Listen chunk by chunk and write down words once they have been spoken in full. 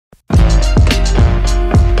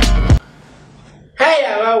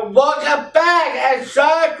Welcome back at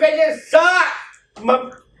Sean Crazy Sock.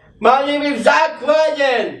 My name is Zach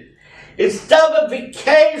Ryan. It's summer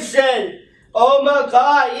vacation. Oh my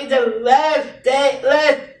God, it's the last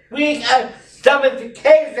week of summer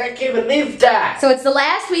vacation. I can't believe that. So it's the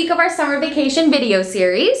last week of our summer vacation video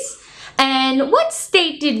series. And what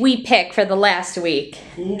state did we pick for the last week?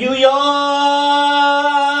 New York.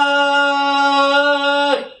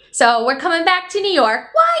 So we're coming back to New York.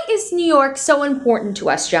 Why is New York so important to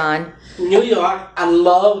us, John? New York, I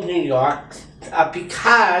love New York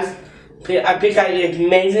because it's an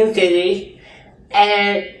amazing city,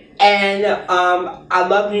 and I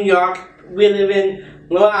love New York. We live in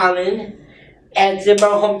Long Island, and it's my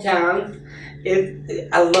hometown.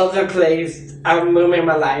 I love the place. I'm moving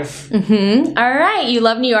my life. Mm-hmm. All right, you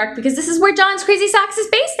love New York because this is where John's Crazy Socks is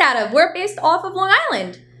based out of. We're based off of Long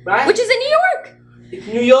Island, Right? which is in New York. It's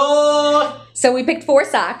New York. So we picked 4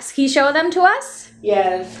 socks. Can you show them to us?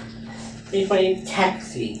 Yes. It's my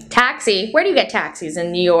taxi. Taxi. Where do you get taxis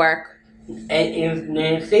in New York? And in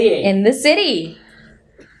the city. In the city.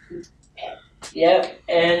 Yep.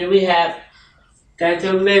 And we have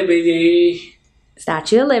Statue of Liberty.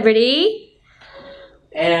 Statue of Liberty.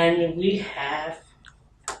 And we have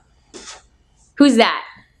Who's that?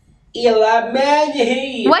 Eli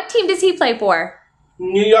Manning. What team does he play for?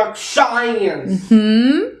 New York Giants.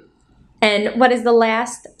 And what is the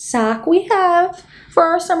last sock we have for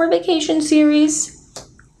our summer vacation series?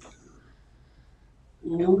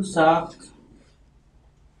 New York.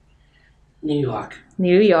 New York.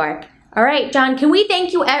 New York. All right, John, can we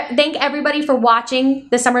thank everybody for watching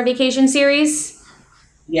the summer vacation series?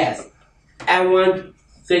 Yes. Everyone,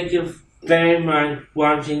 thank you very much for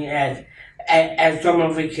watching at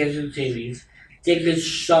summer vacation series. Thank you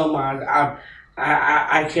so much.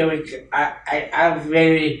 I can't wait. I'm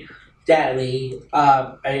very sadly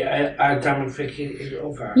our summer vacation is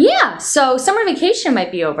over. Yeah, so summer vacation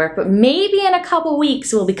might be over, but maybe in a couple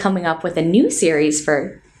weeks we'll be coming up with a new series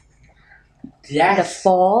for the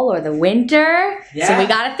fall or the winter. Yes. So we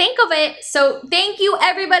gotta think of it. So thank you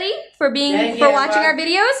everybody for watching our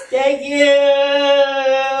videos. Thank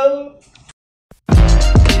you.